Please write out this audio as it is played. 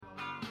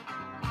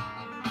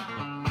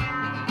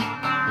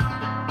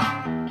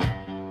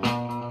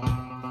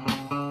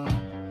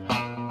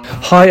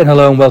Hi and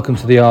hello and welcome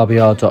to the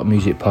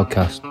RBR.music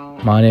podcast.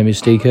 My name is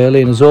Steve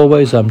Curley and as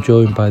always I'm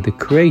joined by the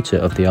creator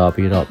of the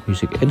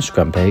RBR.music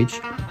Instagram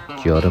page,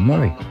 Jordan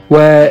Murray,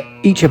 where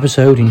each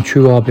episode in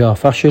true RBR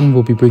fashion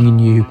will be bringing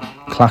you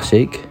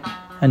classic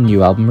and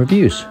new album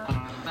reviews.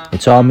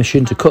 It's our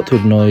mission to cut through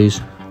the noise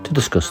to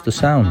discuss the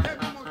sound.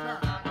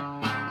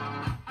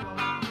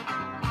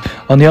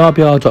 On the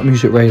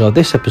RBR.music radar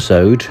this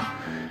episode,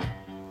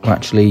 we're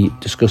actually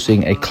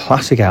discussing a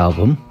classic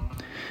album,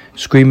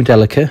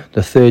 Screamadelica,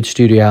 the third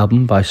studio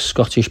album by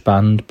Scottish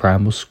band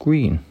Primal,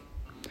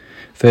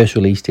 first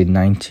released in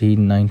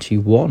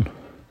 1991.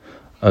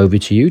 Over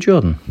to you,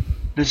 Jordan.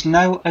 There's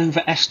no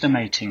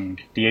overestimating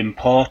the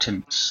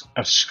importance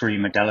of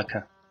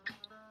Screamadelica,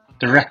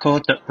 the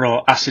record that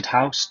brought acid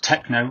house,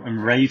 techno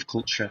and rave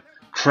culture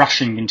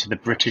crashing into the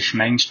British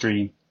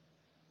mainstream,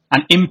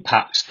 an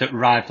impact that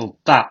rivalled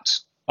that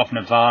of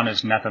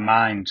Nirvana's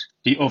Nevermind,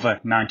 the other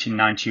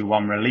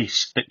 1991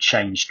 release that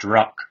changed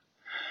rock.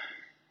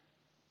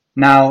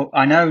 Now,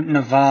 I know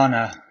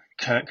Nirvana,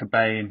 Kurt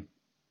Cobain,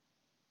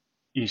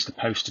 he's the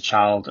poster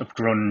child of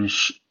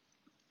grunge.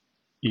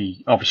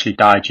 He obviously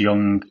died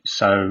young,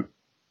 so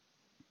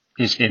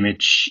his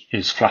image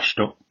is flashed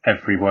up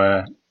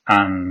everywhere.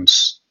 And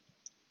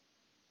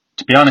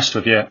to be honest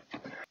with you,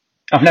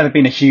 I've never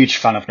been a huge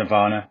fan of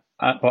Nirvana,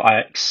 but I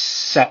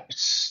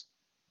accept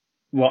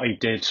what he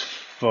did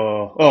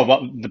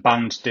what the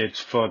band did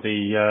for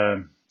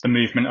the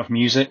movement of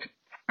music.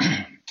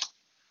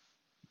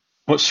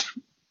 But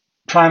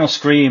Primal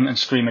Scream and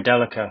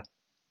Screamadelica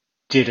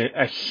did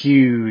a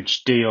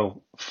huge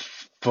deal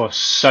for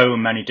so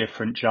many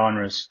different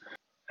genres,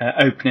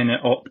 opening it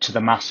up to the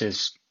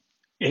masses.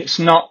 It's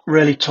not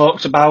really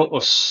talked about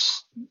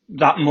us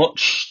that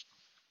much,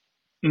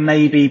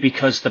 maybe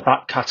because the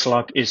back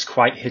catalogue is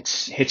quite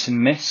hit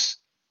and miss,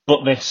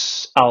 but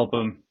this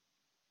album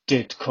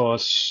did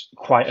cause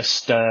quite a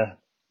stir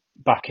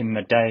back in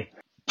the day.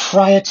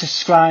 Prior to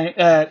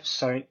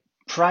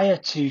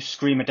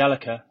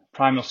Screamadelica,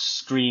 Primal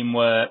Scream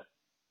were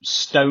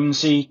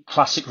Stonesy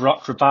classic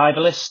rock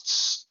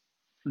revivalists.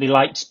 They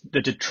liked the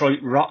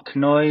Detroit rock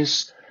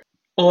noise,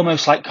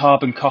 almost like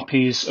carbon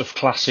copies of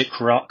classic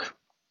rock.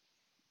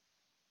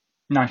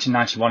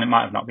 1991, it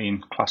might have not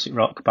been classic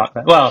rock back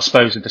then. Well, I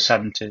suppose in the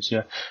 70s,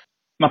 yeah.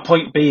 My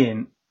point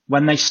being,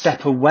 when they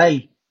step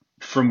away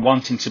from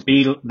wanting to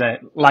be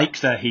like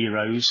their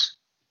heroes,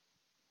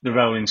 the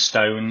Rolling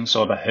Stones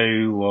or the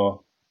Who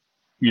or,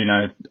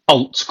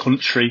 alt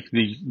country,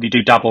 they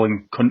do dabble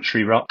in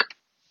country rock.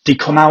 They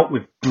come out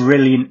with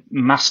brilliant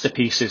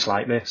masterpieces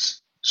like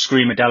this,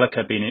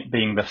 Screamadelica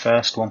being the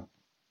first one.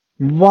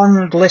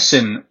 One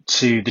listen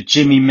to the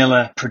Jimmy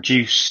Miller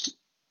produced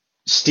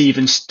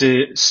Stephen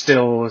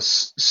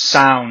Stills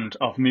sound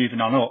of Moving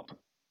On Up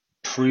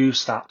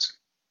proves that.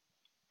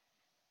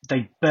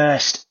 They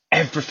burst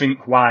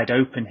everything wide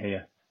open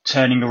here,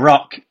 turning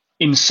rock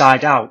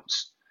inside out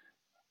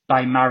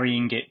by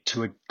marrying it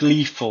to a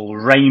gleeful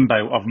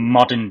rainbow of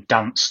modern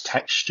dance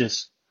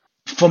textures.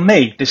 For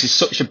me, this is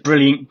such a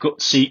brilliant,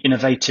 gutsy,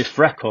 innovative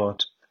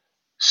record,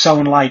 so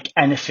unlike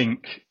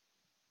anything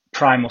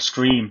Primal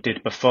Scream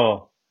did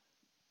before.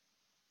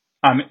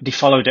 They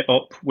followed it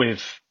up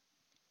with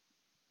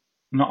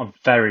not a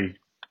very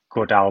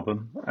good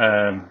album.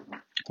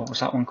 What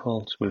was that one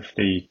called? With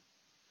the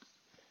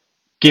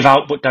Give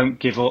Out But Don't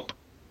Give Up.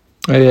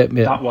 Oh, yeah.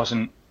 That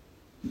wasn't,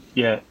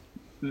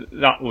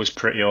 that was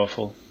pretty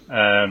awful.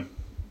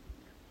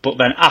 But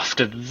then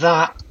after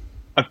that,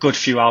 a good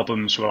few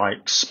albums were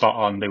like spot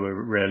on. They were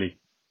really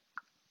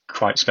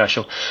quite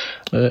special.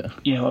 What was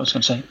I going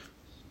to say?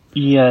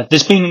 Yeah,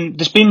 there's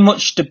been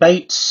much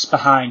debates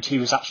behind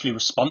who was actually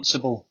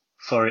responsible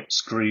for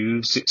its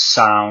grooves, its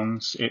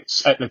sounds.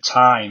 It's at the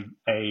time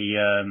a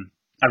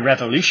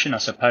revolution, I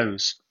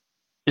suppose.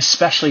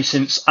 Especially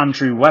since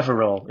Andrew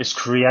Weatherall is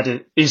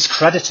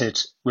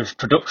credited with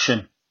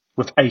production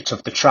with 8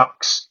 of the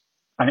tracks,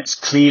 and it's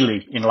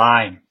clearly in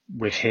line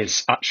with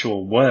his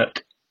actual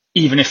work.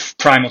 Even if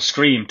Primal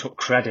Scream took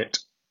credit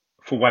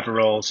for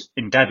Weatherall's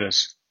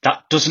endeavours,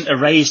 that doesn't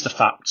erase the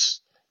fact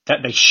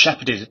that they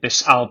shepherded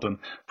this album,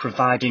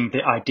 providing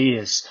the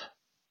ideas.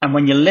 And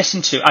when you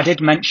listen to, I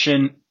did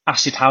mention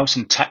acid house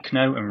and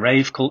techno and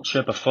rave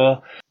culture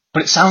before,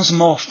 but it sounds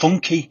more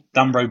funky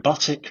than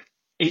robotic.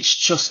 It's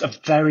just a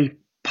very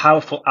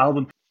powerful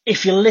album.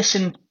 If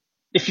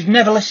you've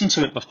never listened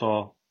to it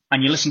before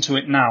and you listen to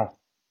it now,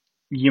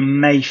 you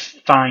may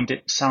find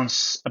it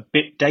sounds a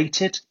bit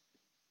dated.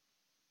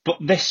 But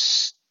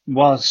this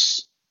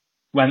was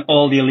when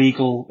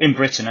in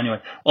Britain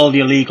anyway, all the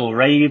illegal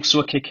raves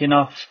were kicking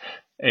off.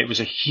 It was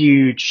a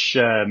huge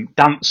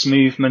dance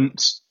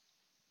movement.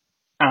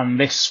 And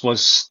this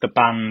was the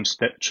band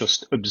that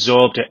just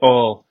absorbed it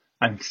all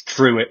and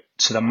threw it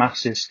to the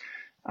masses.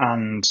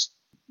 And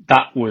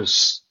that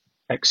was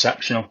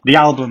exceptional. The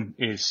album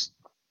is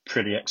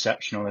pretty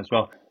exceptional as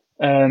well.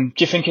 Do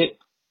you think it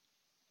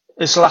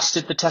has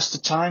lasted the test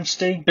of time,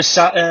 Steve?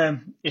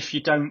 If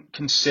you don't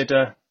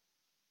consider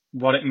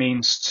what it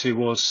means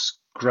to us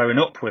growing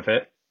up with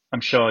it,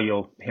 I'm sure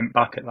you'll hint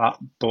back at that.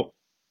 But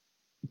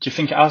Do you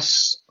think it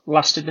has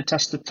lasted the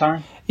test of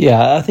time?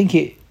 Yeah, I think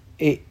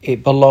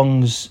it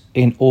belongs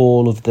in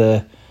all of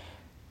the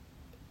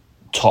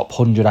top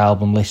 100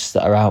 album lists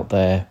that are out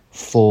there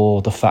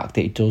for the fact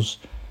that it does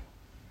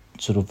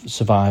sort of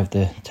survive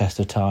the test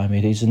of time.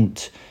 It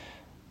isn't...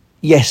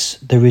 Yes,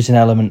 there is an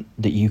element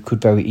that you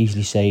could very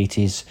easily say it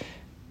is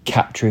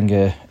capturing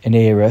an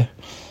era.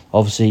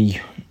 Obviously,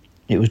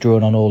 it was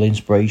drawing on all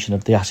inspiration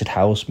of the acid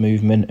house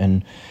movement,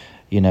 and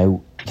it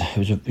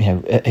was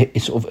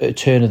it's sort of a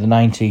turn of the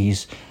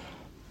 90s.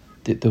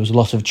 There was a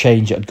lot of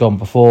change that had gone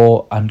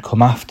before and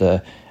come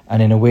after,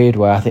 and in a weird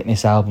way, I think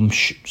this album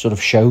sort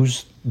of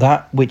shows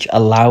that, which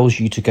allows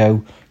you to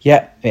go,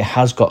 yeah, it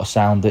has got a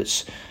sound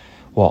that's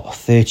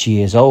 30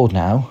 years old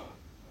now,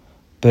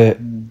 but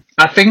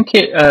I think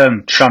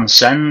it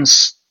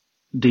transcends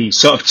the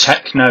sort of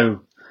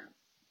techno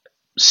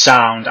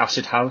sound,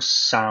 acid house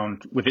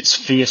sound, with its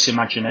fierce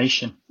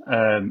imagination,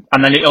 and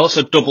then it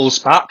also doubles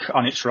back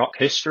on its rock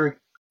history.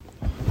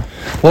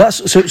 Well,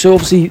 that's so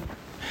obviously,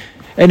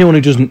 anyone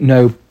who doesn't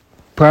know,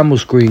 Primal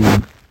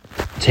Scream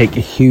take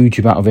a huge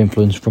amount of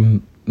influence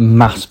from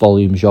mass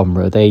volume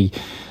genre.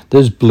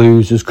 There's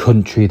blues, there's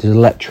country, there's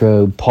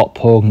electro, pop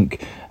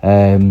punk,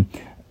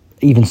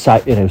 even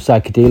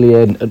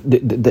psychedelia, and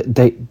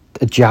they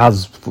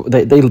jazz.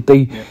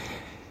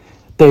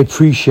 They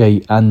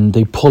appreciate and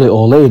they pull it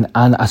all in.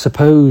 And I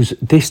suppose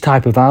this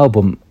type of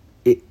album,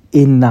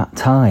 in that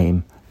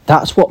time,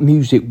 that's what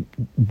music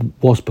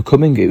was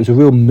becoming. It was a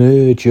real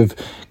merge of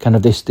kind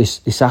of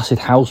this acid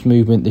house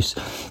movement, this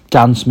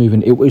dance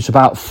movement. It was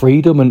about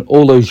freedom, and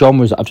all those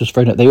genres that I've just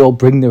thrown out, they all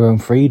bring their own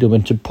freedom,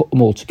 and to put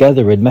them all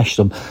together and mesh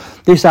them.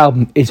 This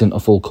album isn't a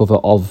full cover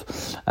of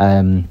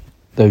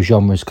those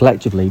genres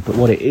collectively, but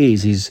what it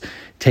is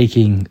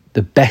taking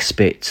the best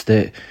bits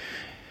that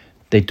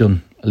they'd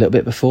done a little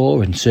bit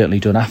before and certainly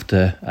done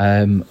after,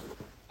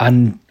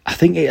 and I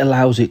think it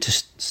allows it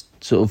to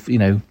sort of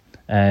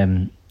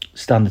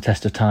stand the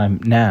test of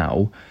time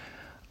now.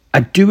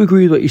 I do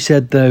agree with what you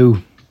said, though.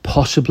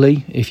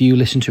 Possibly, if you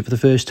listen to it for the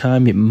first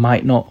time, it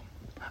might not.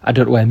 I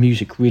don't know where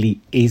music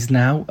really is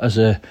now as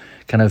a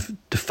kind of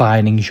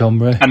defining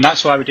genre, and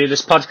that's why we do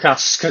this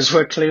podcast, because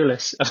we're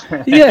clueless.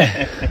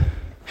 Yeah.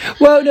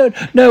 Well,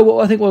 no.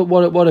 I think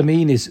what I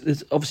mean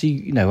is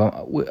obviously,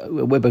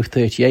 we're both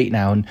 38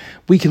 now, and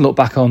we can look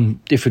back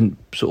on different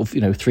sort of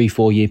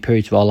 3-4 year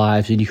periods of our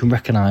lives, and you can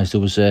recognise there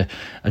was a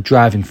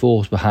driving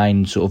force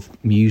behind sort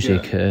of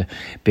music,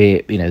 be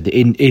it the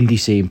indie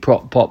scene,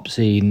 pop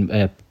scene,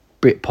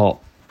 Britpop,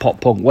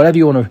 pop punk, whatever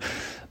you want to.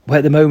 But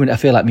at the moment, I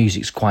feel like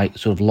music's quite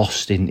sort of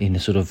lost in a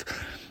sort of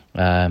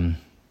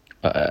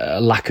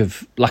a lack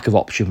of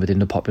option within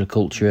the popular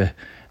culture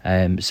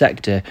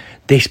sector.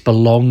 This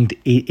belonged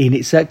in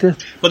its sector.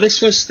 Well,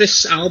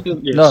 this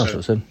album. Yeah, no,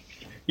 that's what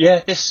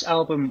yeah, this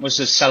album was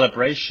a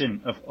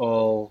celebration of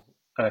all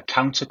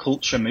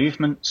counterculture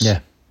movements. Yeah,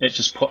 it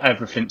just put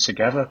everything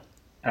together.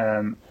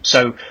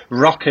 So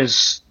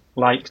rockers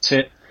liked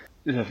it.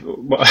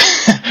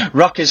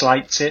 Rockers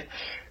liked it.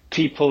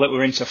 People that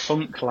were into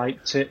funk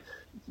liked it.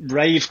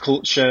 Rave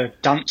culture,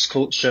 dance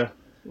culture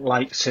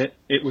liked it.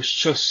 It was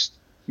just,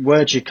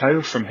 where'd you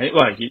go from here?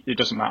 Well, it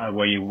doesn't matter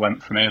where you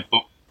went from here,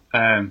 but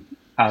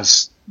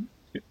as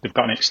they've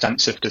got an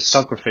extensive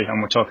discography,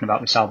 and we're talking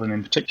about this album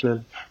in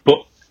particular,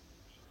 but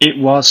it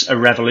was a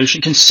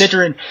revolution,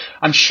 considering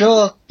I'm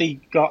sure they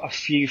got a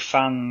few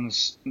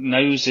fans'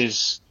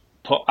 noses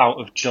put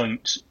out of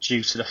joint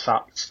due to the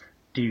fact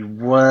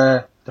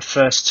the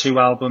first two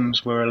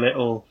albums were a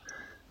little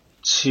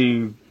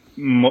too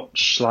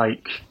much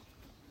like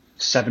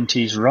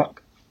 70s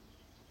rock,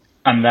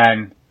 and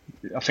then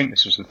I think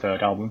this was the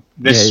third album.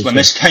 When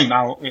this came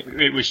out,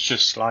 it was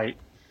just like,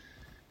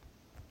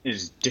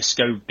 is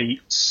disco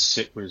beats.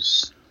 It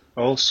was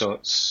all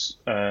sorts.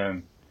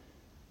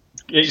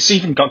 It's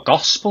even got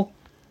gospel.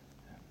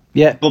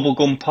 Yeah,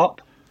 bubblegum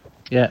pop.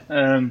 Yeah.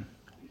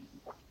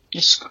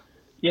 It's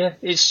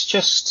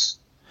just.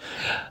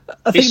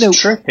 I think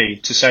it's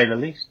trippy, to say the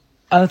least.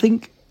 And I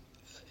think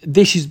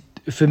this is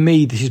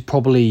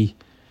probably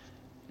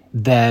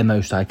their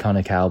most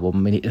iconic album. I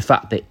mean, the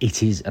fact that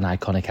it is an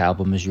iconic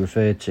album, as you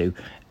referred to,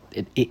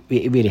 it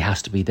really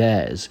has to be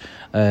theirs.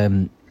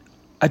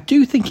 I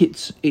do think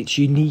it's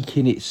unique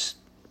in its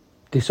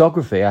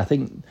discography. I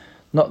think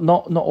not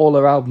all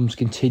their albums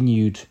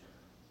continued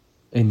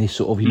in this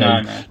sort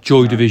of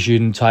Joy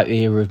Division type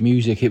era of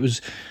music. It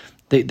was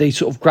they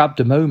sort of grabbed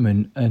a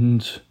moment,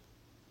 and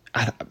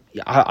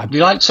they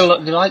like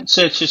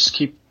to just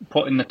keep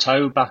putting the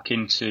toe back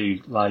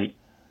into like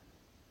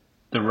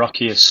the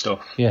rockier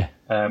stuff. Yeah,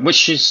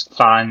 which is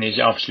fine. They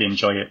obviously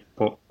enjoy it,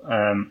 but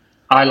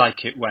I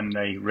like it when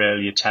they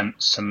really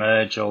attempt to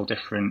merge all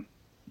different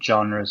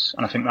genres,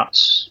 and I think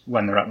that's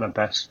when they're at their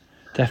best.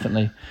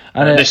 Definitely.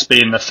 And this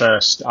being the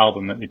first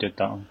album that they did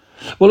that on.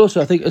 Well,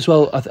 also I think as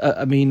well,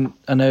 I mean,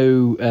 I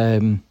know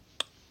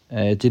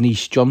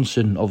Denise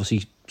Johnson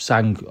obviously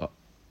sang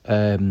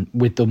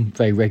with them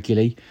very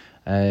regularly.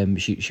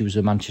 She was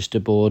a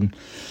Manchester-born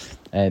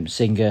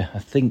singer. I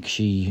think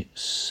she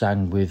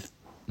sang with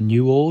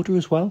New Order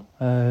as well.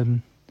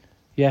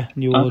 Yeah,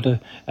 New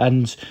Order.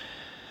 And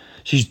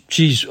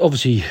she's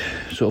obviously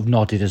sort of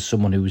nodded as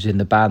someone who was in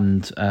the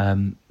band,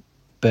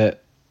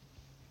 but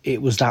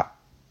it was that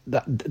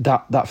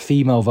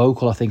female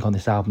vocal, I think, on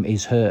this album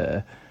is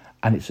her,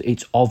 and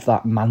it's of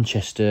that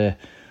Manchester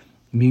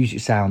music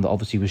sound that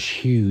obviously was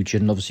huge,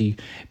 and obviously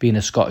being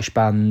a Scottish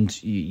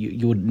band,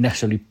 you wouldn't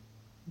necessarily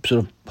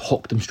sort of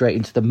hook them straight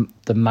into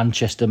the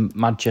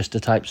Manchester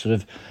type sort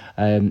of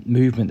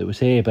movement that was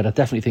here. But I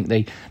definitely think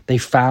they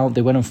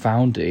went and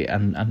found it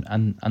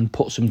and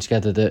put something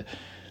together that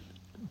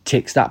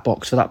ticks that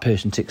box for that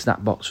person, ticks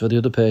that box for the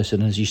other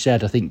person. And as you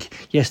said, I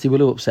think yes, they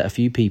will upset a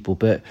few people,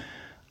 but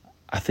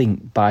I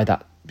think by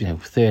that,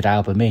 third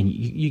album in,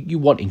 you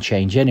wanting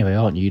change anyway,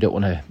 aren't you? You don't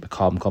want a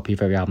carbon copy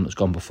of every album that's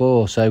gone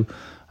before. So,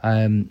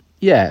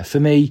 for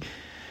me,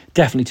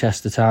 definitely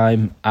test the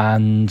time.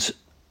 And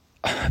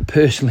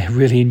personally, I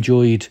really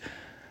enjoyed.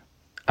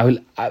 I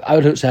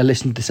don't say I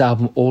listen to this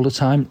album all the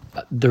time.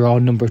 There are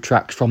a number of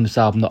tracks from this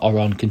album that are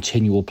on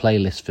continual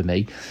playlists for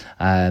me.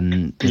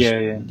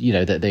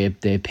 That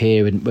they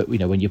appear, and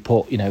when you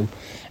put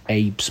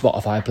a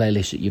Spotify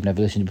playlist that you've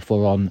never listened to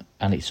before on,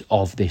 and it's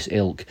of this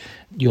ilk,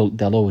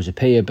 they'll always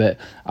appear. But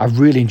I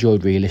really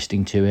enjoyed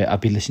re-listening to it.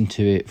 I've been listening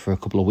to it for a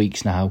couple of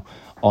weeks now,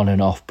 on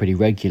and off pretty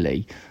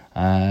regularly.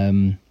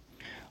 Obviously,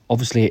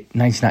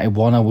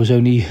 1991, I was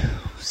only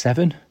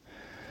 7,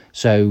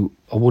 so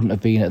I wouldn't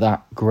have been at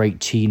that great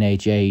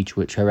teenage age,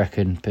 which I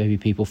reckon maybe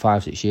people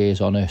 5-6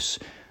 years on us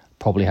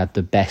probably had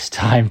the best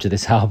time to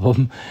this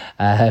album.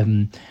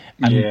 And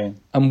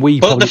we.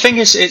 But the thing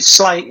is, it's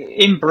like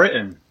in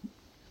Britain.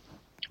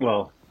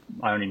 Well,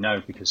 I only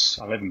know because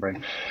I live in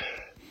Britain.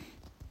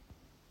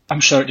 I'm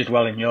sure it did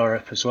well in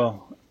Europe as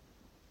well.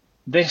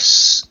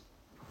 This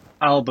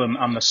album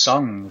and the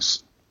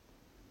songs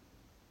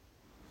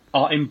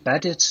are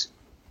embedded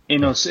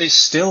in us. It's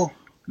still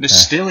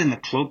still in the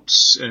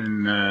clubs,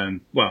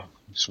 and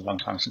it's a long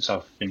time since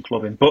I've been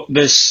clubbing, but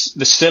they're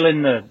still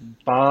in the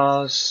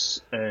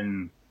bars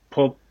and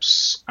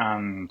pubs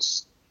and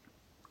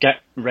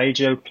get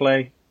radio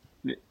play.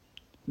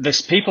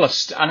 People are.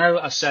 I know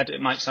I said it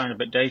might sound a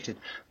bit dated,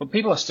 but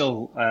people are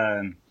still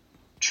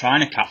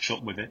trying to catch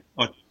up with it,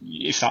 or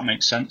if that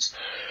makes sense.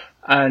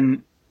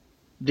 And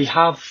they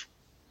have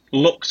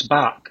looked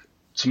back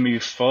to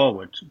move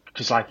forward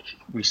because, like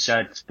we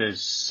said,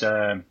 there's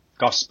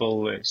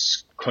gospel.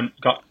 It's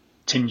got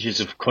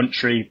tinges of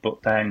country,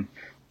 but then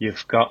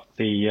you've got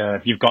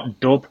you've got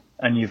dub,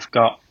 and you've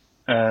got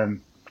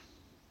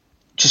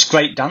just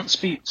great dance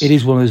beats. It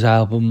is one of those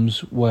albums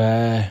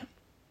where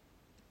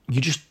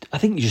I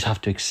think you just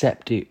have to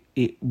accept it.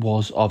 It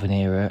was of an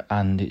era,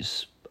 and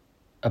it's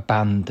a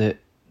band that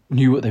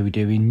knew what they were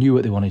doing, knew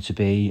what they wanted to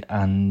be,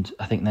 and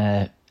I think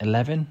they're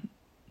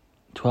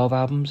 12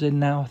 albums in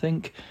now, I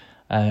think.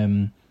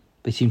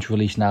 They seem to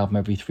release an album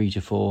every 3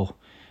 to 4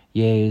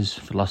 years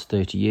for the last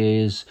 30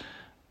 years,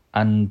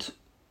 and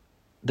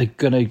they're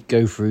going to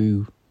go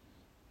through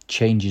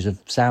changes of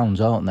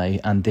sounds, aren't they?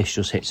 And this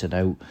just hits a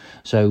note.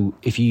 So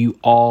if you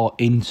are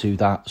into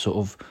that sort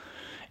of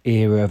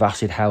era of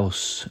acid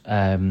house,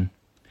 kind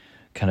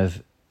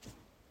of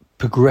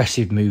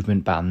progressive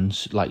movement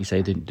bands, like you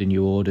say, the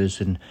New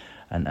Orders and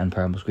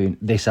Primal,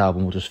 this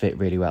album will just fit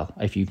really well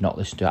if you've not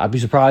listened to it. I'd be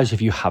surprised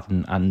if you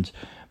haven't, and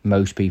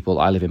most people,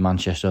 I live in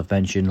Manchester, I've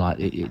mentioned, like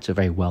it's a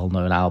very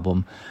well-known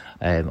album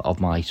of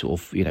my sort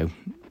of,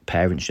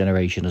 parents'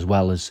 generation as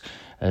well as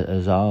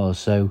ours.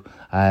 So,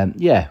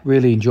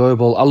 really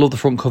enjoyable. I love the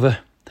front cover.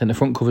 I think the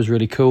front cover is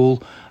really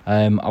cool.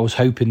 I was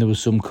hoping there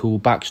was some cool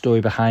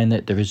backstory behind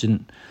it. There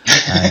isn't.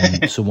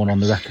 Someone on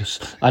the records,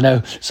 I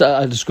know. So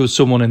I just got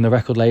someone in the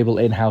record label,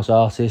 in-house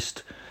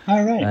artist.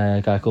 All right.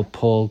 A guy called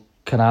Paul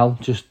Canal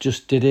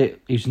just did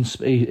it. He was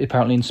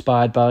apparently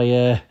inspired by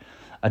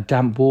a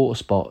damp water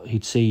spot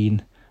he'd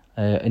seen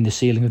in the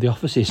ceiling of the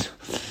offices,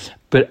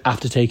 but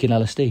after taking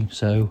LSD.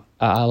 So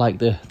I like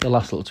the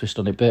last little twist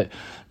on it. But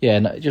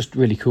yeah, just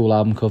really cool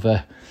album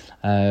cover.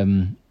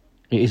 It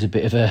is a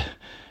bit of a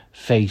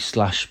face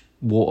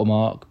 /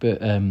 watermark,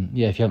 but if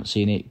you haven't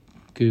seen it,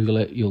 Google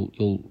it.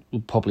 You'll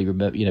probably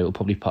remember. It'll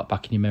probably pop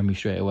back in your memory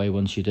straight away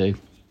once you do.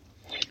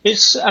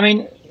 It's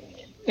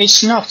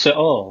not at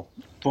all,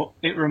 but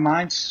it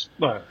reminds.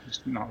 Well,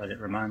 it's not that it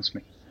reminds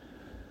me.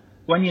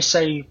 When you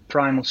say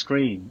Primal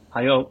Scream,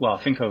 I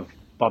think of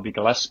Bobby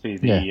Gillespie,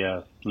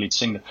 the lead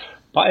singer,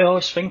 but I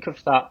always think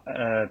of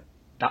that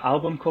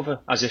album cover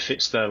as if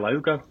it's their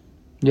logo.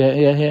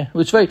 Yeah.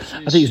 Well, I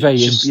think it's very.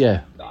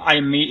 I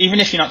mean, even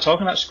if you're not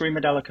talking about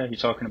Screamadelica, you're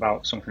talking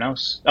about something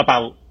else,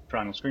 about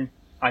Primal Scream.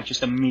 I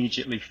just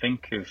immediately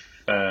think of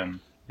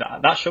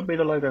that should be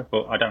the logo,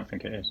 but I don't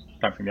think it is.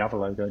 I don't think they have a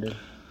logo, do they?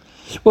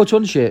 Well, to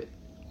honest you,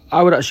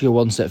 I would actually go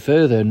one step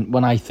further, and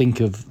when I think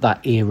of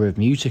that era of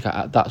music,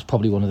 that's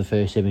probably one of the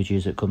first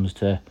images that comes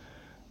to,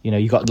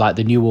 you got like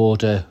the New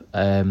Order,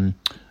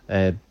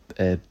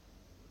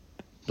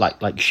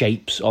 like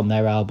shapes on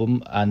their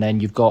album, and then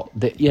you've got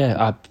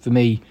for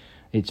me,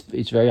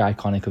 it's very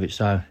iconic of its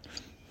time.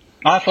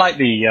 I've liked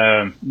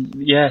the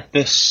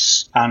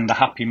this and the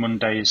Happy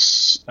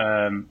Mondays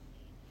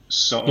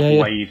sort of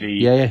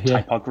wavy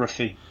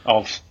typography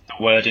of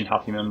the word in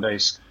Happy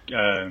Mondays.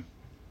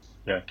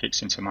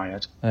 Kicks into my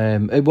head.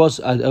 It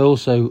was. I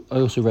also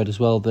read as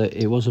well that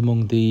it was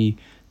among the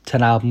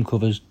 10 album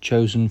covers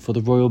chosen for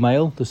the Royal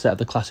Mail, the set of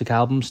the classic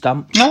album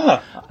stamp.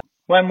 Ah,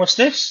 when was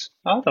this?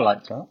 I'd have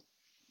liked that.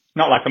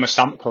 Not like I'm a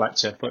stamp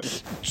collector, but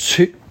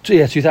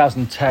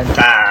 2010.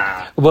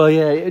 Well,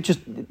 it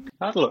just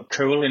that'd look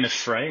cool in a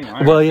frame.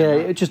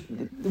 It just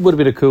would have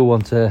been a cool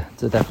one to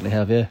definitely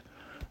have.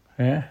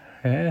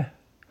 Yeah.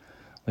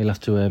 We'll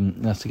have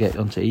to get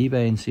onto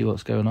eBay and see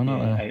what's going on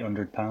out there.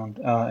 £800.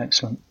 Oh,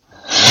 excellent.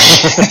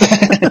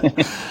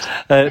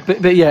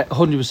 But yeah,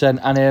 100%.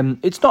 And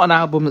it's not an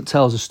album that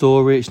tells a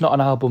story. It's not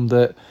an album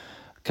that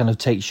kind of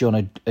takes you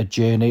on a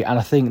journey. And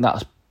I think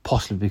that's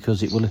possibly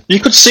because it will. You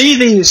could see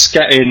these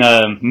getting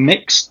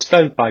mixed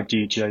though by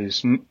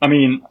DJs. I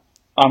mean,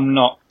 I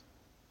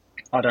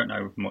don't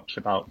know much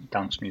about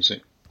dance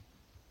music,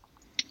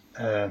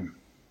 and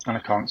I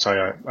can't say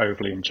I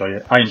overly enjoy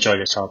it. I enjoy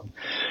this album,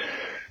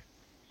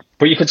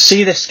 but you could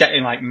see this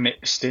getting like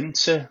mixed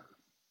into.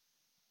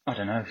 I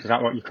don't know, is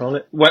that what you call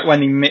it?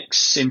 When he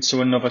mix into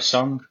another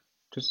song,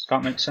 does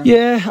that make sense?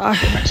 Yeah,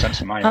 it makes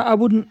sense in my head. I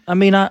wouldn't. I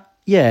mean,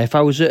 if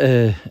I was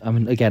at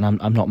again,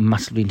 I'm not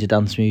massively into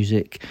dance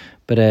music,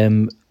 but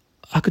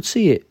I could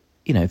see it.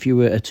 You know, if you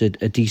were at a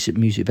decent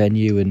music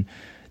venue and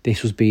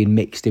this was being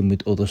mixed in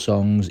with other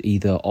songs,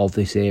 either of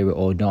this era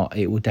or not,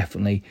 it would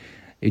definitely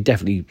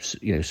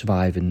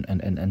survive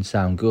and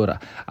sound good.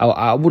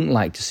 I wouldn't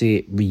like to see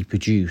it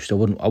reproduced. I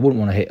wouldn't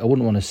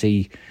want to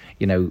see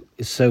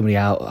so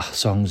many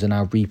songs are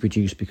now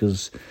reproduced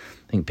because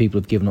I think people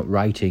have given up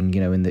writing.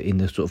 In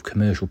the sort of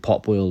commercial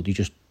pop world, you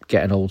just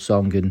get an old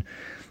song and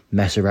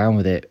mess around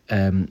with it.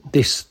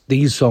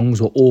 These songs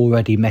were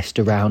already messed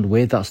around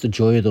with. That's the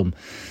joy of them.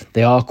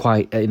 They are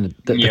quite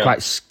they're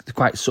quite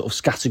sort of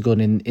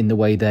scattergun in the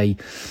way they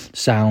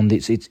sound.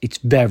 It's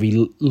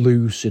very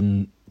loose,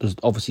 and there's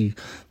obviously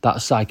that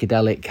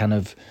psychedelic kind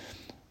of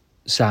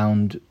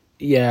sound.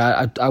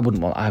 Yeah,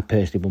 I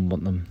personally wouldn't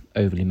want them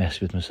overly messed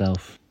with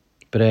myself.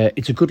 But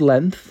it's a good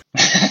length.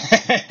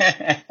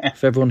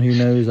 For everyone who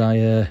knows,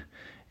 I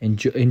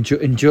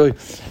enjoy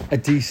a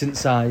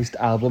decent-sized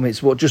album.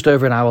 It's just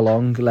over an hour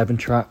long, 11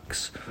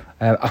 tracks.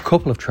 A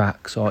couple of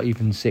tracks, or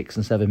even 6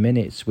 and 7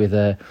 minutes, with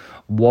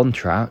one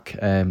track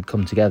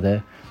come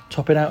together,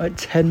 topping out at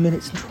 10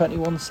 minutes and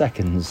 21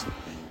 seconds.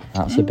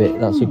 That's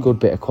a good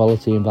bit of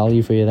quality and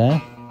value for you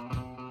there.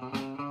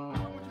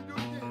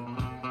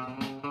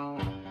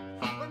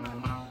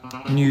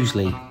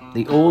 Newsly,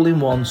 the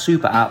all-in-one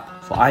super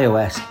app for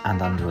iOS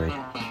and Android.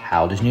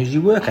 How does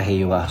Newsly work, I hear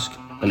you ask?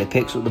 Well, it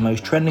picks up the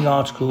most trending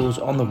articles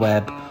on the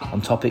web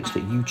on topics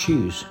that you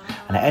choose,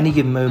 and at any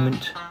given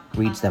moment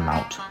reads them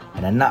out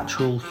in a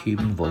natural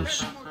human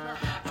voice.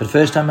 For the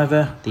first time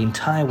ever, the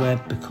entire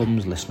web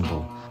becomes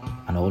listenable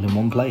and all in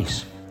one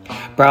place.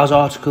 Browse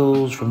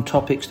articles from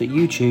topics that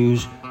you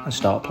choose and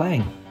start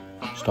playing.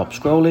 Stop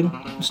scrolling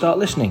and start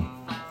listening.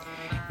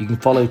 You can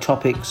follow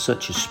topics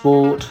such as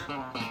sport,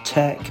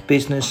 tech,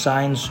 business,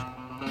 science,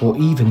 or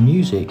even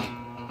music.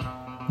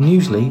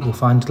 Newsly will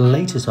find the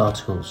latest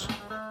articles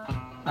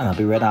and they'll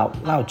be read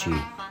out loud to you.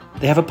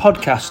 They have a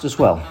podcast as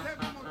well.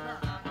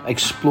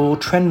 Explore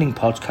trending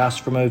podcasts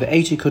from over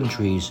 80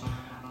 countries.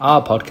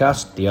 Our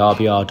podcast, the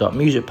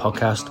RBR.Music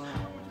podcast,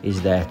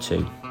 is there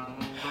too.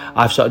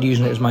 I've started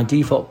using it as my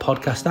default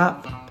podcast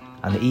app,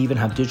 and they even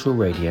have digital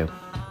radio.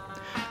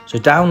 So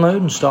download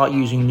and start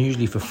using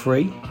Newsly for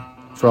free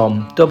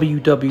from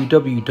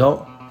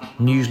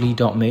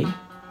www.newsly.me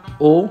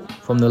or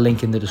from the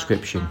link in the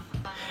description.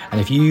 And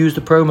if you use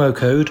the promo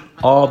code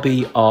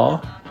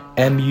RBRMUS,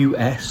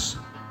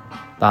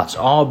 that's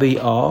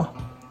RBRMUS,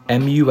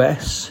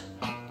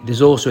 it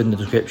is also in the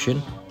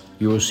description,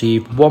 you'll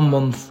receive 1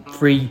 month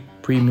free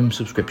premium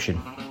subscription.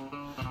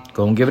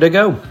 Go and give it a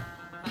go.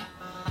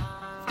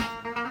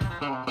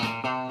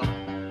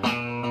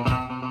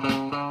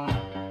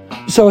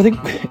 So I think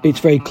it's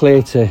very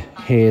clear to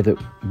hear that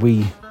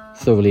we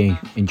thoroughly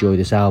enjoy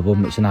this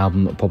album. It's an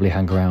album that will probably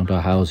hang around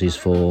our houses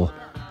for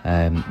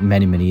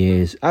many, many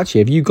years.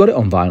 Actually, have you got it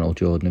on vinyl,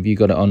 Jordan? Have you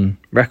got it on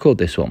record,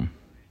 this one?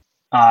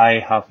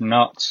 I have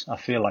not. I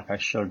feel like I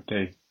should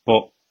do,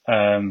 but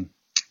no.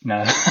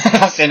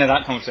 That's the end of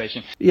that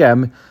conversation. Yeah, I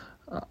mean,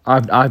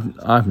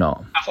 I've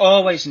not. I've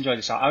always enjoyed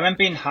this album. I remember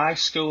being in high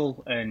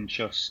school and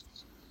just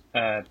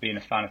being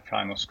a fan of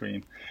Primal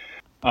Scream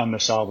and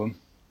this album.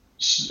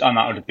 And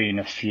that would have been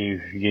a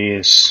few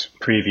years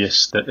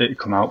previous that it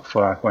come out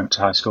before I went to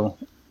high school.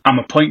 And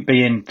my point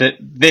being that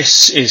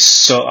this is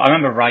so. I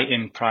remember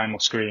writing Primal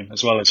Scream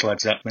as well as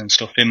Led Zeppelin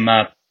stuff in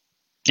my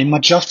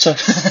jotter,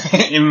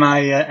 in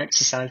my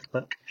exercise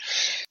book.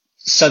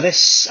 So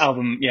this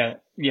album, yeah,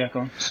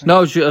 go on. No, I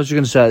was just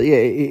going to say,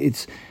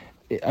 it's.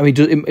 I mean,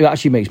 it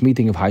actually makes me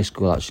think of high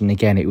school. Actually, and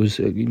again, it was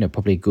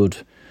probably good.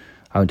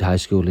 I went to high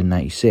school in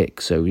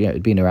 '96, so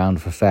it'd been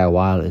around for a fair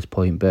while at this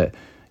point, but.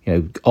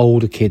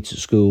 Older kids at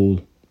school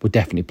were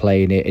definitely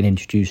playing it and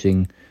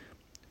introducing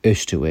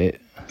us to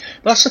it.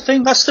 That's the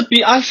thing. I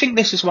think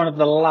this is one of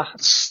the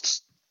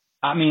last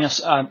I mean,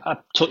 I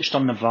touched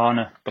on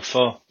Nirvana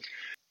before.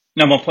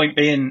 No, my point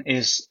being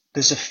is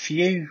there's a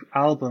few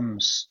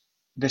albums,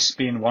 this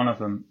being one of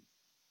them,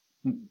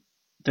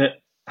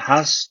 that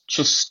has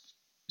just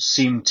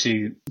seemed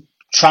to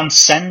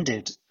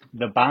transcended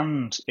the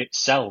band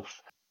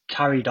itself,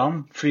 carried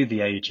on through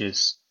the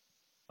ages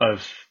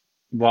of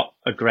what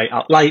a great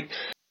like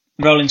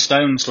Rolling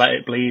Stones, Let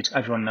It Bleed.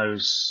 Everyone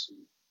knows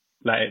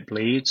Let It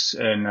Bleed,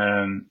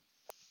 and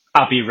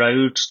Abbey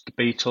Road, the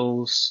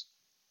Beatles,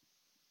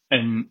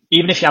 and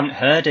even if you haven't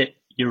heard it,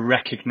 you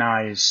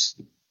recognise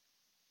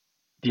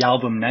the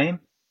album name.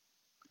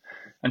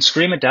 And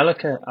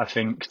Screamadelica, I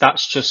think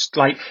that's just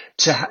like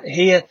to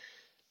hear,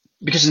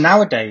 because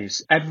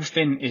nowadays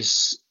everything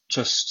is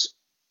just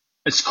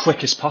as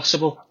quick as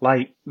possible.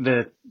 Like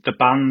the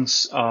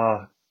bands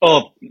are,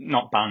 or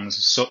not bands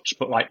as such,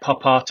 but like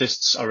pop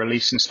artists are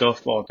releasing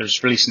stuff, or they're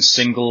just releasing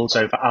singles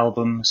over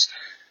albums.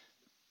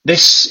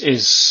 This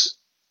is,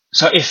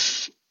 so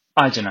if,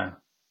 I don't know,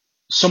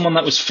 someone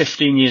that was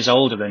 15 years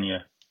older than you,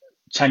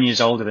 10 years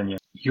older than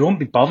you won't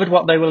be bothered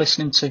what they were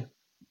listening to.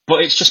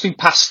 But it's just been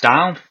passed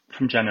down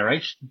from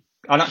generation.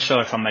 I'm not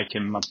sure if I'm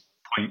making my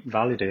point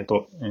valid here,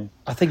 but yeah.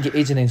 I think it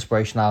is an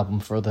inspiration album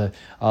for other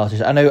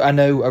artists. I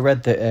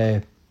read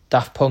that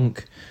Daft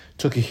Punk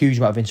took a huge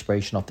amount of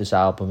inspiration off this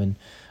album,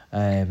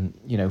 and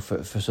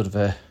for sort of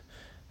a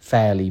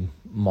fairly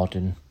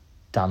modern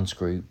dance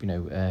group,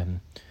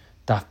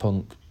 Daft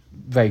Punk,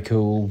 very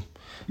cool.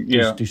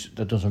 Yeah.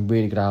 They've done some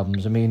really good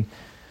albums. I mean,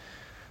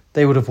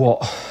 they would have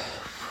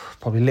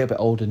probably a little bit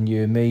older than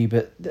you and me,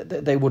 but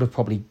they would have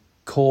probably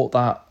caught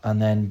that and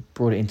then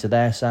brought it into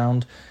their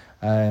sound.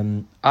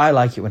 I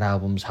like it when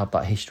albums have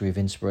that history of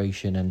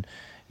inspiration, and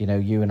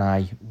you and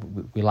I,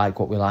 we like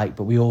what we like,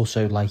 but we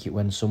also like it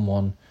when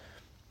someone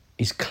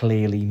is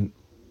clearly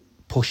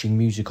pushing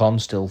music on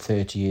still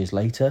 30 years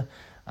later.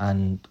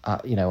 And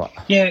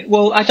yeah,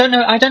 well, I don't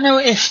know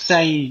if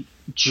they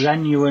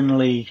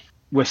genuinely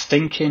were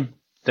thinking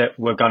that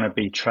we're going to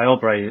be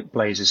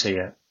trailblazers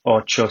here,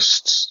 or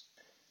just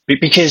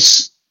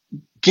because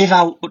Give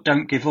Out But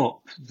Don't Give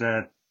Up,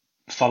 the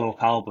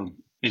follow-up album,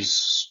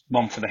 is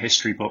one for the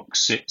history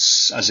books.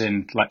 It's as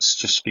in, let's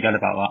just forget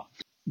about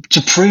that.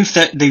 To prove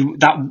that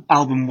that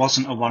album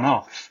wasn't a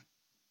one-off,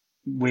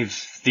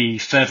 with the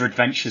further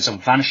adventures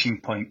of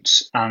Vanishing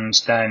Point and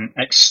then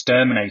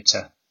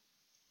Exterminator,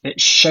 it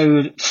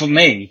showed, for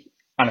me,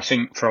 and I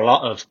think for a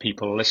lot of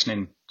people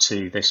listening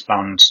to this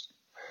band,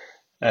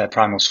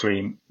 Primal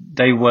Scream,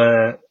 they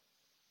were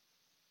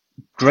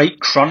great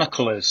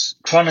chroniclers.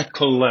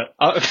 Chronicler.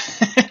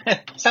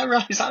 Is that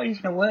right? Is that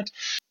even a word?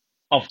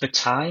 Of the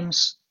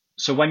times.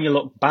 So when you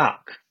look back,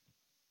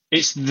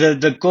 it's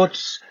the good.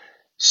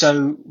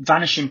 So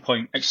Vanishing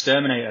Point,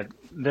 Exterminator,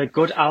 they're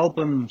good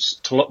albums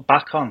to look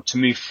back on, to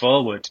move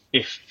forward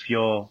if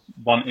you're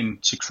wanting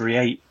to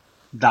create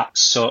that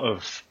sort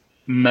of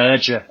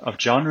merger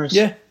of genres.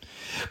 Yeah.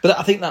 But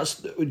I think that's,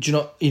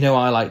 do you know,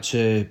 I like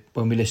to,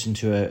 when we listen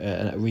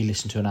to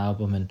re-listen to an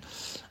album,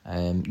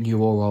 and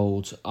new or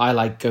old, I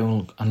like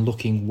going and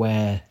looking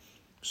where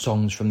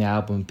songs from the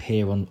album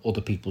appear on other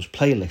people's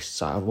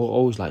playlists. I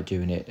always like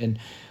doing it. And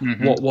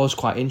what was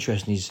quite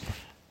interesting is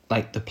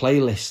like the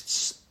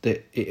playlists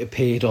that it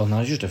appeared on.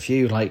 There's just a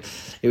few. Like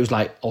it was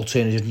like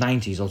alternative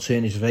 90s,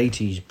 alternative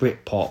 80s,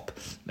 Britpop,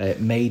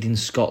 made in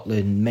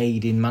Scotland,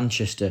 made in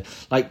Manchester.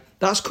 Like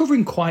that's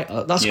covering quite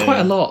a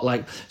lot.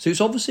 Like so, it's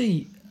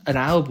obviously an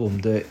album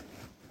that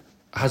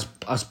has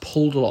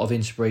pulled a lot of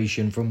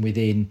inspiration from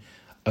within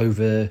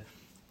over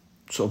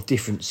sort of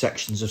different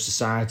sections of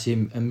society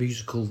and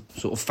musical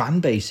sort of fan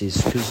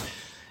bases, because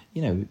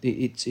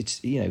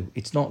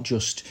it's not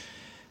just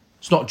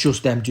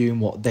them doing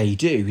what they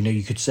do.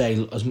 You could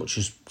say, as much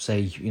as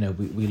say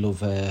we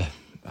love I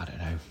don't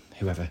know,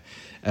 whoever,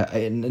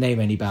 name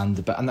any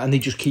band, but and they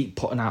just keep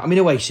putting out. I mean,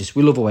 Oasis,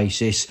 we love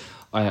Oasis.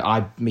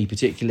 Me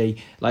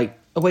particularly, like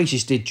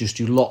Oasis did just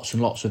do lots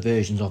and lots of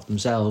versions of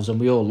themselves, and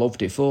we all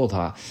loved it for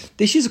that.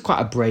 This is quite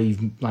a brave,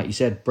 like you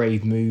said,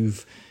 brave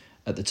move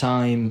at the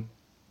time,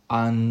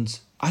 and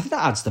I think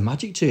that adds the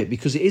magic to it,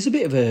 because it is a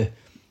bit of a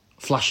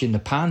flash in the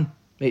pan.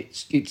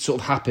 It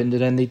sort of happened,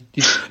 and then they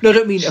no, I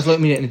don't mean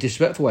it in a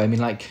disrespectful way. I mean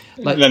like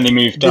then they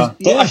moved on.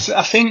 Yeah. But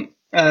I think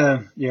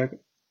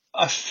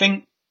I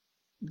think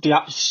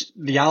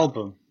the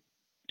album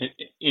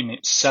in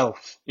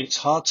itself, it's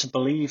hard to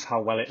believe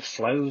how well it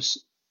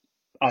flows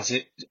as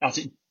it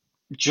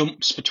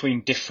jumps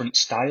between different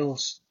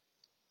styles.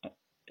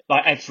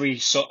 Like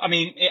I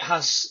mean,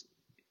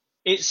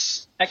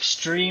 it's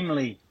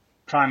extremely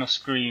Primal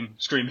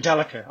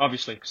Screamadelica,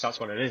 obviously, because that's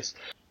what it is.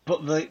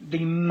 But they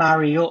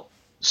marry up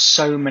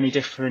so many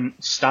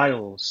different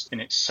styles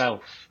in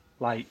itself.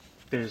 Like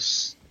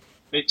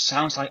it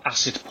sounds like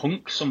acid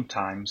punk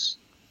sometimes,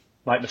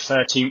 like the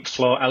 13th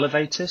Floor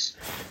Elevators,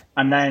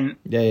 and then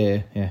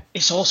yeah.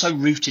 It's also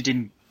rooted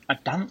in a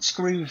dance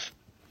groove,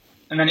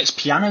 and then it's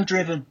piano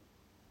driven,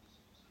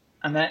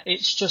 and then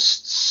it's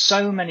just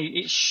so many.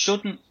 It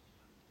shouldn't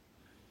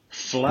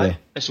flow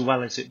as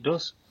well as it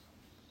does,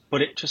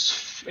 but it's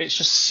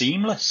just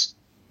seamless.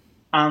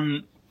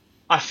 And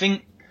I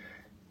think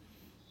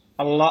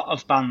a lot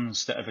of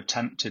bands that have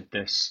attempted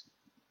this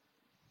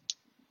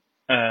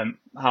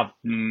have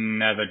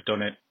never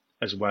done it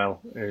as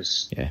well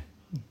as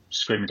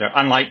Screamadelica.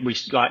 And like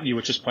you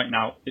were just pointing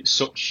out, it's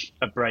such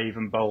a brave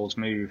and bold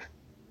move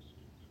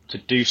to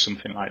do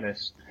something like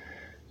this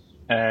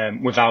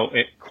without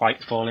it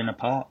quite falling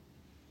apart.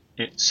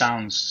 It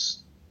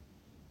sounds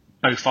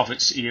both of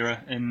its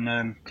era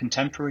in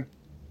contemporary,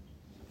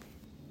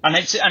 and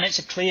it's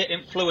a clear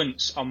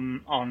influence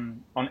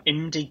on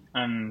indie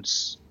and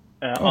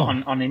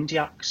on indie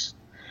acts.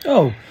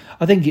 Oh,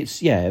 I think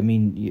it's I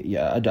mean,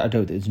 I don't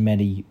think there's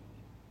many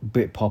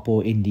Britpop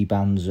or indie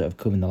bands that have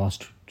come in the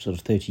last sort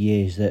of 30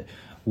 years that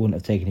wouldn't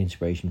have taken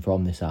inspiration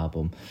from this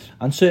album,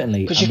 and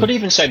certainly because you could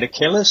even say the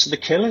Killers,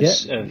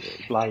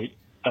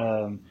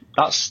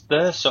 that's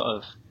their sort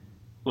of,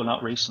 well,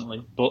 not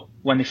recently, but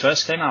when they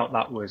first came out,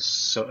 that was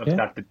sort of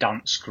that the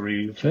dance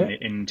groove and the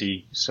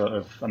indie sort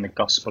of and the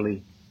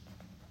gospel-y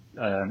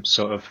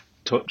sort of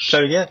touch.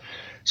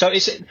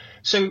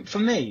 So for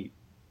me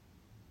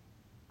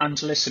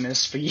and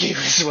listeners, for you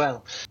as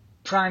well,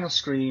 Primal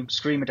Scream,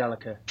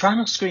 Screamadelica,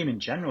 Primal Scream in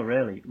general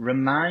really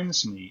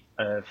reminds me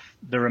of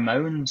the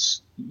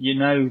Ramones. You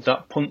know,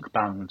 that punk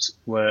band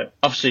were,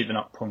 obviously they're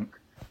not punk,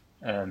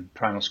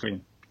 Primal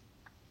Scream,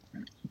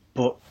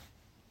 but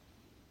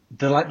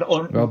they're like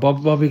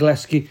Bobby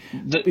Gillespie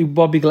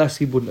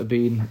wouldn't have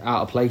been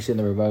out of place in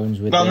the Ramones.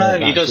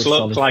 He does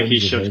look like he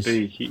should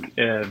be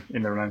in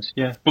the Ramones.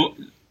 Yeah, but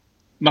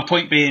my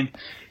point being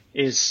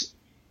is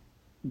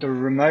the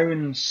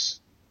Ramones.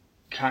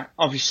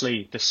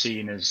 Obviously, they're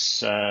seen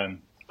as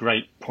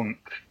great punk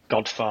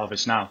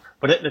godfathers now,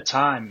 but at the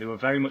time they were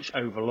very much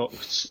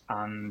overlooked,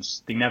 and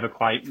they never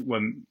quite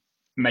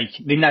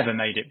they never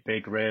made it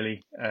big,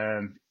 really.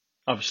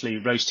 Obviously,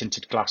 rose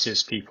tinted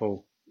glasses,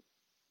 people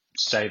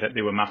say that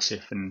they were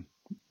massive, and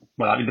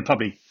well, I mean, they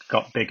probably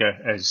got bigger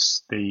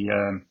as they've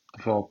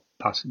all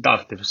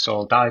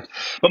died.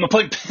 But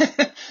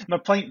my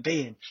point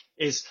being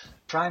is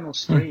Primal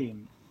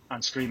Scream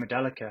and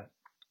Screamadelica.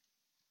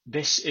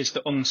 This is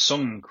the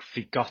unsung,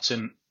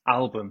 forgotten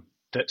album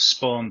that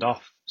spawned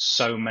off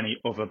so many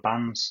other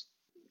bands.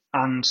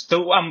 And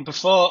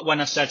before, when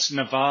I said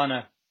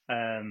Nirvana,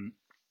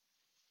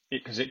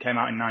 because it came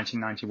out in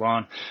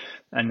 1991,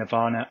 and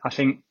Nirvana, I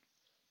think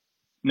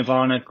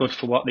Nirvana, good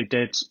for what they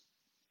did.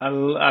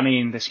 I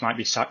mean, this might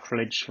be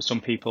sacrilege for some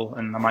people,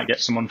 and I might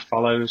get some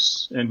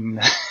unfollows.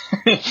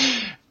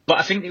 But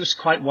I think it was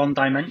quite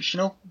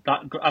one-dimensional.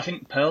 I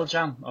think Pearl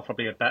Jam are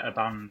probably a better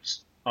band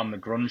on the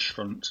grunge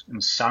front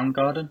and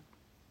Soundgarden.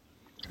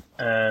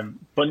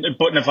 But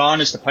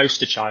Nirvana's the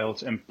poster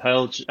child, and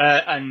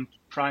and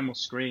Primal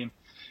Scream,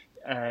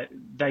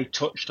 they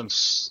touched on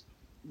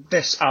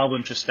this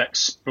album, just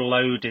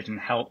exploded and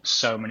helped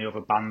so many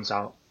other bands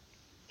out.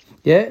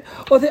 Yeah,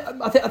 well,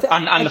 and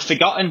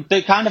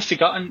the kind of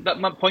forgotten. That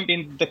my point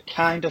being, the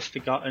kind of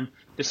forgotten.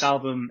 This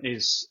album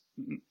is.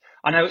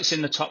 I know it's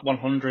in the top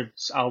 100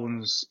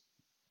 albums.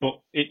 But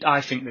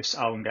I think this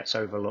album gets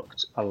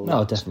overlooked a lot.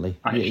 No, definitely.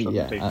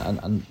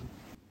 And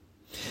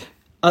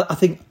I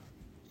think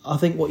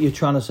what you're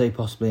trying to say,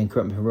 possibly, and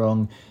correct me if I'm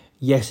wrong,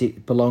 yes,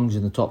 it belongs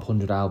in the top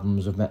 100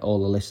 albums of all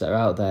the lists that are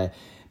out there,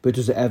 but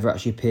does it ever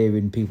actually appear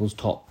in people's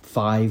top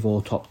 5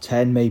 or top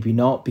 10? Maybe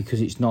not, because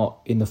it's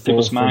not in the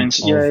forefront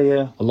of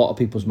a lot of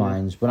people's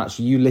minds. When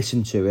actually you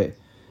listen to it,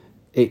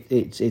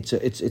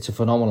 it's a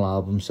phenomenal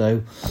album.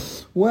 So,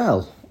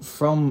 well,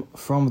 from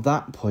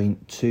that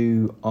point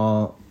to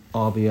our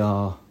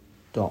RBR.music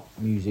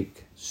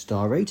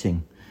star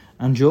rating.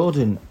 And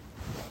Jordan,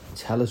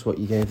 tell us what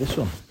you gave this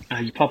one.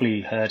 You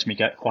probably heard me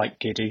get quite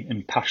giddy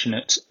and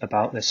passionate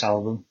about this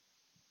album.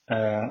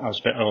 I was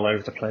a bit all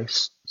over the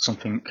place.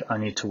 Something I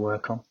need to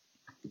work on.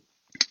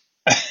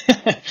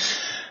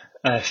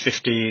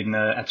 15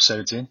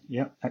 episodes in.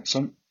 Yeah,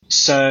 excellent.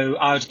 So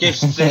I'd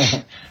give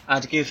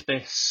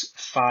this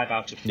 5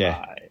 out of 5.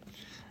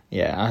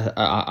 Yeah,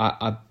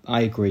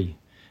 I agree.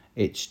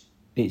 It's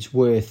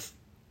worth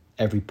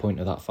every point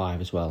of that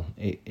 5 as well.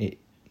 It's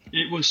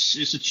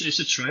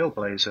a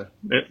trailblazer.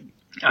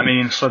 I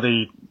mean, for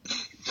the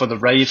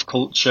rave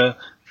culture,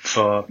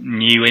 for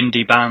new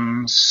indie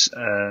bands,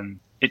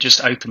 it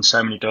just opens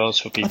so many doors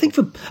for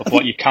people.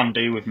 What you can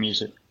do with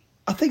music.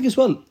 I think as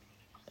well,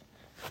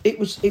 it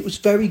was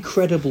very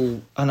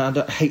credible, and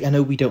I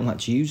know we don't like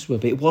to use the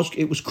word, but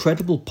it was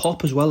credible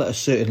pop as well at a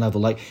certain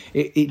level. Like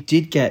it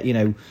did get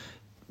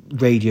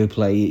radio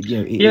play,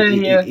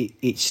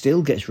 it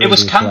still gets radio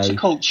play. It was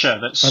counterculture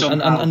that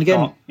somehow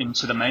got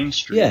into the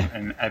mainstream,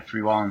 and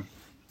everyone,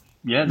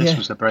 this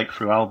was the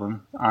breakthrough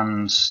album,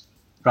 and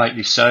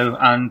rightly so.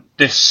 And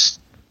this,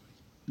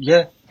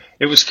 it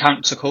was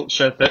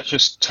counterculture that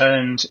just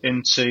turned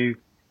into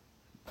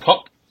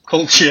pop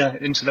culture,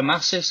 into the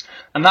masses,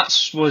 and that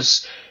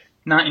was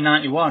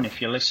 1991. If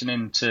you're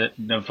listening to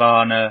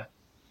Nirvana,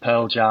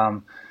 Pearl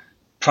Jam,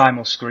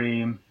 Primal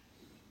Scream,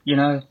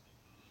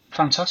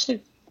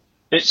 fantastic.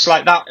 It's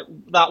like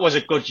that was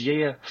a good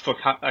year for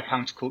a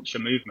counterculture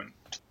movement.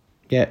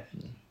 Yeah,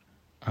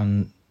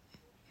 and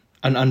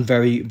And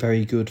very,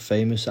 very good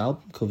famous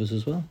album covers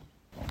as well.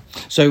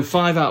 So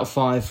 5 out of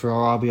 5 for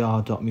our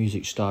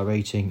RBR.music star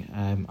rating.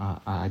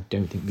 I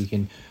don't think we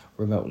can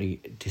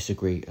remotely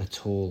disagree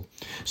at all.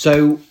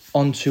 So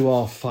on to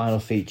our final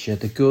feature,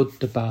 the good,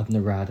 the bad and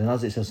the rad. And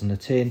as it says on the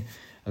tin,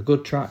 a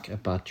good track, a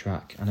bad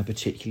track and a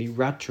particularly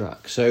rad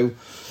track. So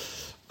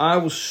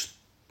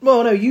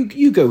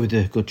you go with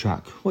the good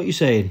track. What are you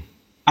saying?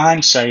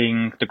 I'm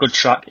saying the good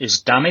track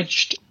is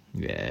Damaged.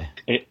 Yeah.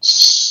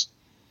 It's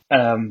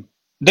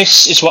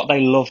this is what they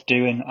love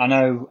doing. I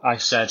know I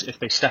said if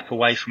they step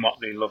away from what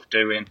they love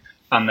doing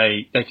and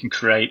they can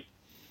create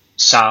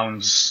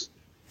sounds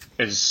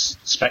as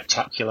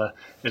spectacular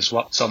as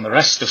what's on the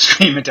rest of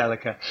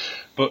Screamadelica.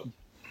 But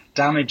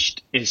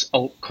Damaged is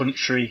alt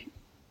country.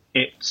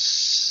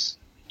 It's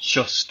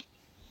just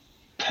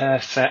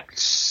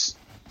perfect.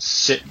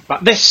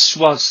 But this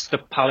was the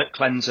palate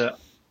cleanser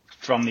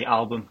from the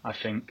album, I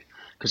think,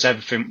 because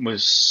everything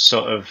was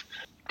sort of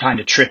kind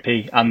of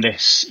trippy, and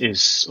this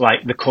is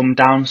like the come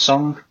down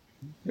song.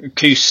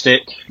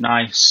 Acoustic,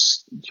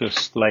 nice,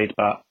 just laid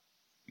back,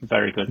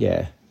 very good.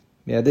 Yeah.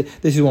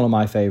 This is one of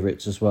my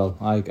favourites as well.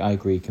 I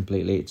agree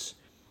completely.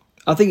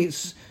 I think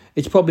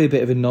it's probably a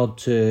bit of a nod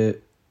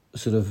to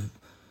sort of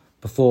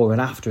before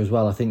and after as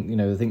well. I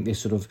think this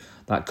sort of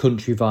that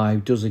country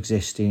vibe does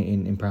exist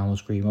in Primal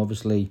Scream,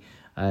 obviously.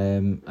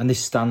 And this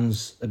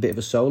stands a bit of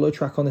a solo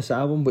track on this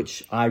album,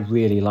 which I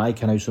really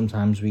like. I know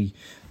sometimes we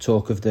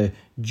talk of the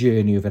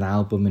journey of an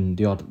album and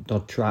the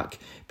odd track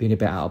being a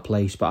bit out of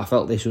place, but I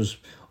felt this was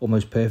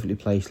almost perfectly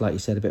placed, like you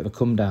said, a bit of a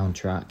come down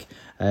track.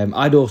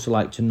 I'd also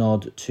like to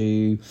nod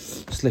to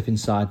Slip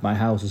Inside My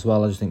House as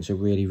well. I just think it's a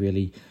really,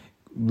 really,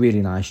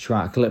 really nice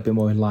track, a little bit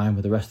more in line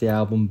with the rest of the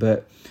album,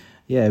 but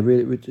yeah,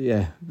 really,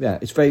 yeah.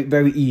 It's very,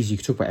 very easy. You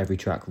can talk about every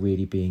track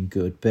really being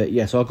good, but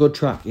yeah. So our good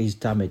track is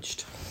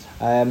Damaged.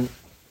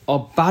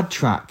 Our bad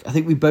track, I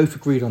think we both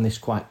agreed on this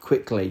quite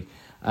quickly.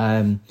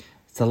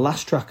 It's the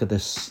last track of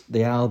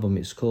the album.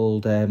 It's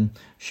called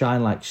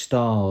Shine Like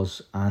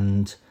Stars,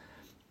 and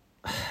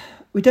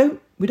we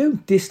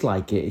don't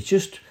dislike it.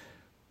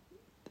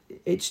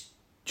 It's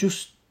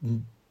just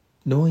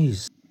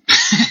noise.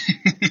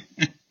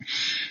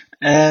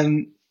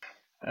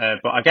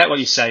 But I get what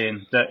you're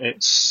saying, that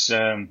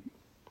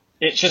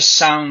it just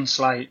sounds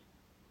like,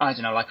 I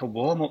don't know, like a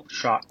warm-up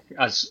track,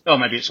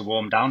 maybe it's a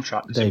warm-down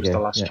track because it was the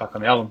last track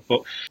on the album,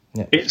 but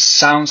it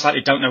sounds like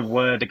they don't know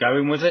where they're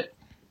going with it,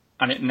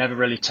 and it never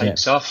really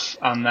takes off,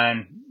 and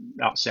then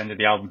that's the end of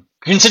the album.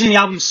 Considering the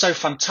album's so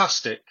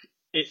fantastic,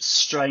 it's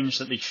strange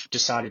that they've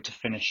decided to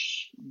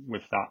finish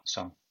with that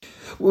song.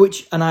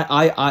 Which, and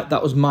I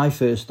that was my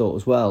first thought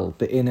as well,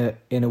 but in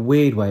a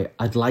weird way,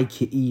 I'd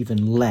like it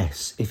even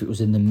less if it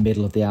was in the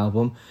middle of the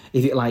album.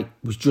 If it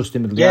was just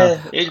in the middle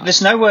of the album.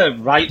 There's nowhere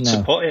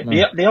to put it.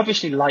 No. They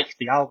obviously liked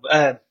the album.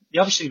 They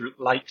obviously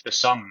liked the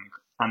song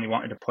and they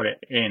wanted to put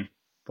it in,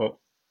 but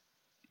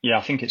yeah,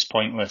 I think it's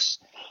pointless.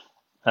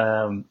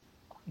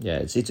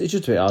 It's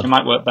just a bit odd. It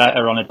might work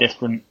better on a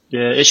different.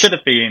 Yeah, it should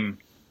have been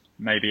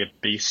maybe a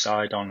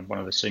B-side on one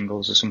of the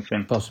singles or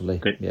something. Possibly,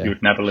 that you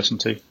would never listen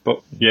to.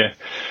 But yeah,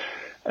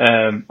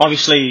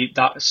 obviously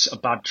that's a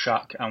bad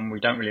track and we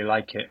don't really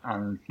like it.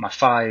 And my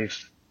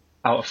 5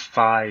 out of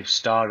 5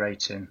 star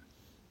rating,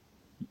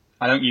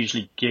 I don't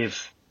usually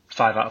give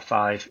 5 out of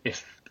 5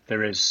 if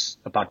there is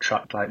a bad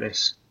track like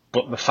this.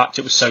 But the fact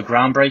it was so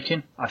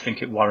groundbreaking, I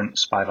think it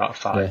warrants 5 out of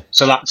 5. Yeah.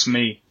 So that's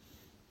me.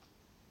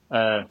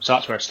 So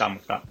that's where I stand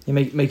with that. You're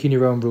making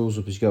your own rules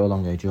up as you go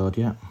along, George,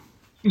 yeah?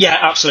 Yeah,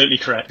 absolutely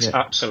correct. Yeah,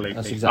 absolutely.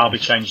 Exactly. I'll be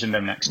changing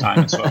them next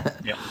time as well.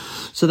 Yeah.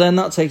 So then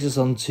that takes us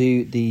on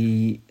to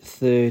the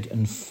third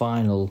and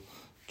final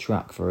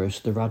track for us,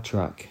 the rad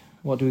track.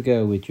 What do we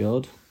go with,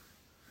 George?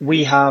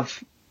 We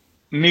have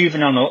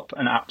Moving On Up,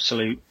 an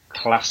absolute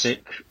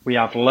classic. We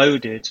have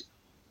Loaded,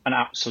 an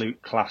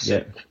absolute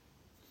classic. Yeah.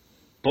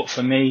 But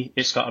for me,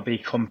 it's got to be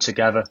Come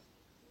Together,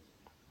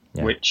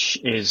 which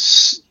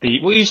is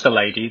who's the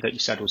lady that you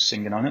said was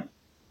singing on it?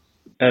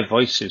 Her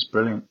voice is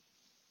brilliant.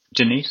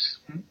 Denise?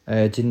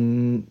 Denise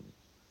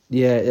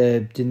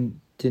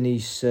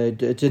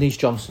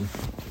Johnson.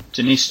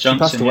 Denise Johnson, she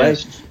passed away.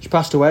 Yes. She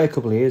passed away a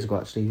couple of years ago,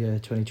 actually,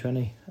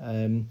 2020.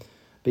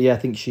 But yeah, I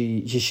think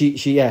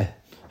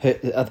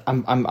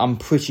I'm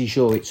pretty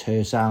sure it's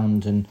her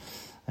sound, and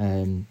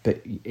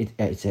but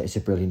it's a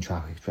brilliant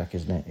track,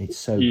 isn't it? It's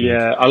so good.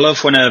 Yeah, I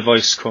love when her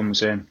voice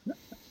comes in.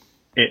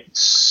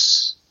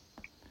 It's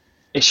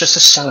just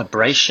a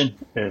celebration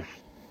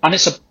and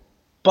it's a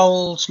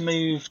bold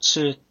move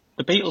to.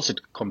 The Beatles had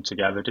come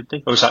together, did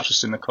they? Or was that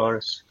just in the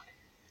chorus?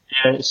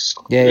 Yeah, it's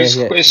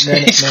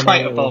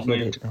quite a bold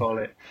move to call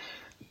it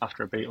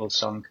after a Beatles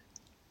song.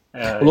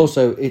 Well,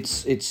 also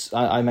it's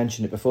I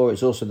mentioned it before.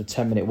 It's also the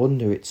 10-minute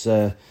wonder. It's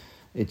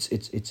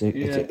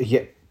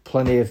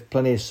plenty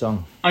of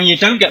song. And you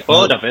don't get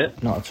bored of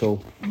it. Not at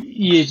all. I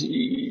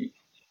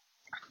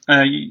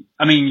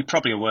mean, you're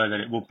probably aware that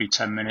it would be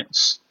 10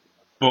 minutes,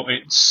 but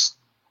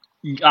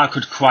I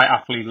could quite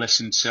happily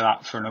listen to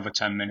that for another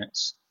 10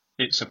 minutes.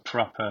 It's a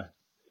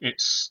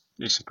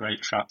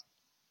great track.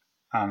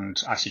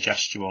 and I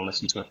suggest you all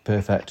listen to it.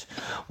 Perfect.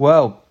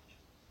 Well,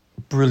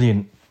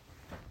 brilliant.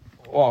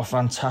 What a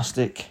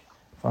fantastic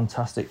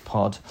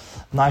pod.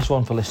 Nice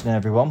one for listening,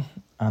 everyone.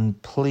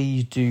 And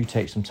please do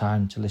take some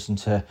time to listen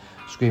to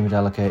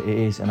Screamadelica. It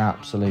is an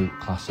absolute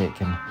classic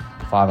and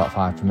 5 out of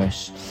 5 from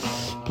us.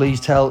 Please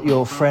tell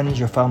your friends,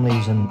 your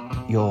families and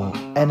your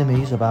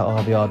enemies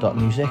about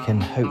rbr.music,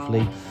 and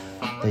hopefully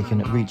they can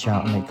reach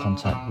out and make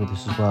contact with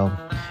us as well.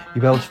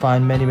 You'll be able to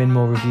find many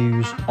more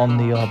reviews on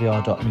the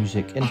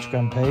rbr.music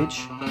Instagram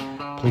page.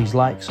 Please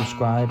like,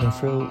 subscribe and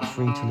feel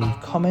free to leave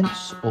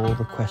comments or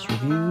request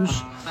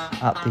reviews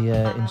at the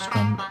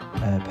Instagram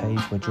page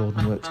where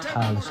Jordan works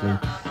tirelessly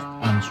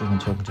answering and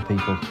talking to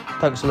people.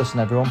 Thanks for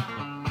listening, everyone.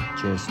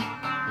 Cheers.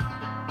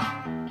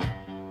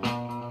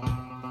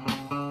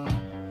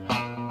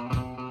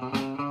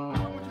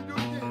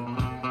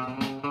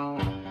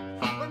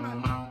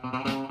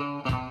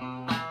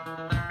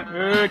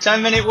 Ooh,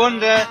 10-minute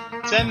wonder.